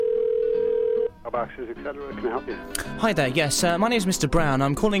mailboxes, etc. Can I help you? Hi there, yes, my name is Mr. Brown.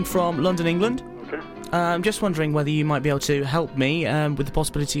 I'm calling from London, England. Okay. I'm just wondering whether you might be able to help me with the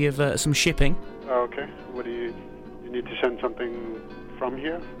possibility of some shipping. Okay. What do you need to send something from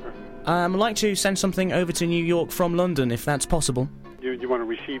here? Or? I'd like to send something over to New York from London, if that's possible. You want to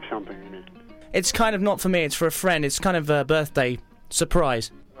receive something, you mean? It's kind of not for me, it's for a friend. It's kind of a birthday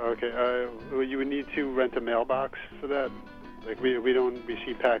surprise. Okay. You would need to rent a mailbox for that. Like we don't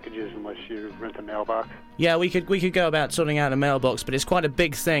receive packages unless you rent a mailbox. Yeah, we could go about sorting out a mailbox, but it's quite a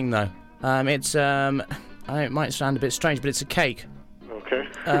big thing, though. I know it might sound a bit strange, but it's a cake. Okay.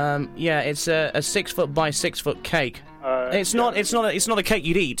 Yeah, it's a 6 foot by 6 foot cake. It's not a cake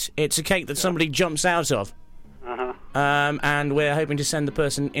you'd eat. It's a cake that somebody jumps out of. Uh-huh. And we're hoping to send the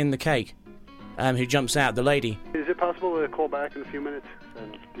person in the cake, who jumps out, the lady. Is it possible to call back in a few minutes?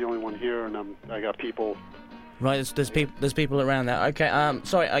 I'm the only one here, and I got people. Right, there's people around there. Okay,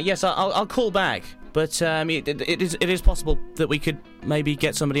 sorry. Yes, I'll call back. But it is possible that we could maybe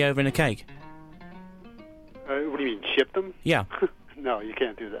get somebody over in a cake. What do you mean, ship them? Yeah. No, you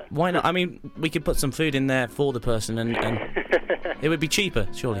can't do that. Why not? I mean, we could put some food in there for the person, and it would be cheaper,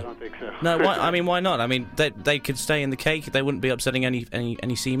 surely. I don't think so. No, why? I mean, why not? I mean, they could stay in the cake. They wouldn't be upsetting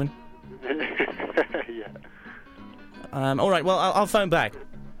any seamen. Yeah. All right. Well, I'll phone back.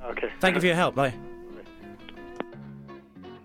 Okay. Thank you for your help. Bye.